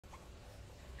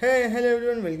Hey, hello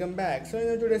everyone, welcome back. So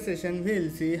in today's session,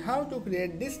 we'll see how to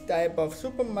create this type of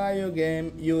Super Mario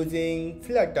game using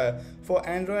Flutter for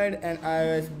Android and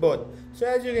iOS both. So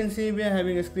as you can see, we are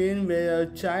having a screen where a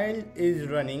child is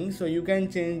running. So you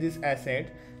can change this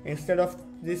asset. Instead of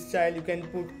this child, you can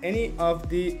put any of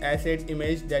the asset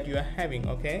image that you are having,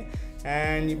 okay?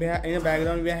 And in the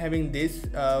background, we are having this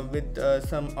with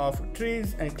some of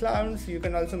trees and clouds. You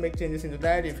can also make changes into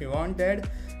that if you wanted.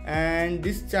 And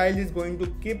this child is going to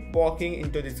keep walking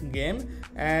into this game,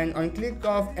 and on click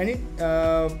of any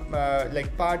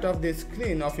like part of the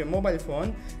screen of your mobile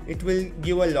phone, it will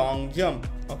give a long jump,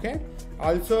 okay?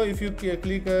 Also, if you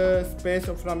click space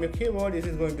from your keyboard, it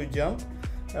is going to jump.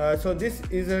 So this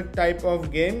is a type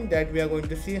of game that we are going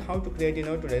to see how to create in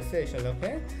our today's session,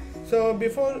 okay? So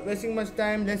before wasting much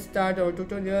time, let's start our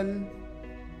tutorial.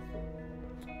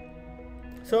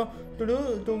 So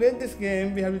to get this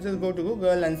game, we have to just go to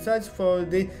Google and search for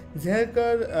the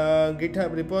Zerker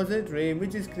GitHub repository,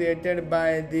 which is created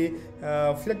by the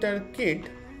Flutter kit.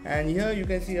 And here you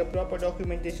can see a proper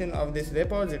documentation of this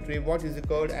repository, what is the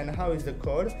code and how is the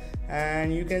code,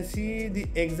 and you can see the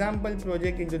example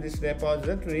project into this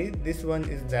repository. This one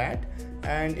is that.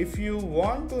 And if you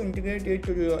want to integrate it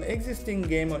to your existing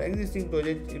game or existing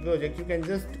project, you can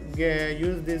just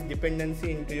use this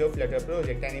dependency into your Flutter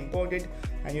project and import it,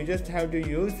 and you just have to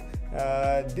use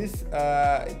this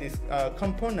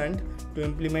component to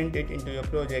implement it into your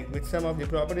project with some of the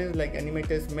properties like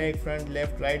animators, make, front,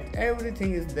 left, right,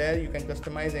 everything is there. You can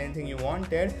customize anything you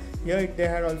wanted. Here they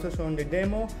have also shown the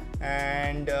demo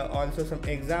and also some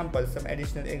examples, some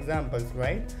additional examples,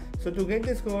 right? So to get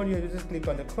this code, you have to just click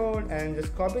on the code and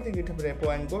just copy the GitHub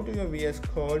repo and go to your VS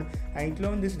Code and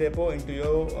clone this repo into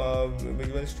your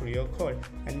Visual Studio Code.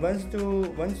 And once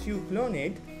you clone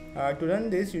it, to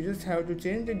run this, you just have to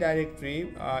change the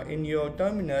directory in your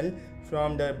terminal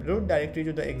from the root directory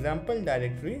to the example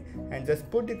directory, and just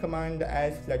put the command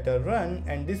as flutter run,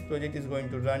 and this project is going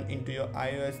to run into your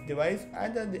iOS device,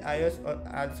 either the iOS or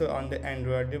also on the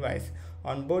Android device.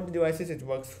 On both devices it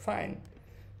works fine.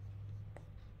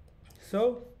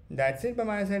 So that's it by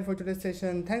my side for today's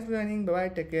session. Thanks for joining. Bye bye,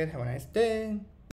 take care, have a nice day.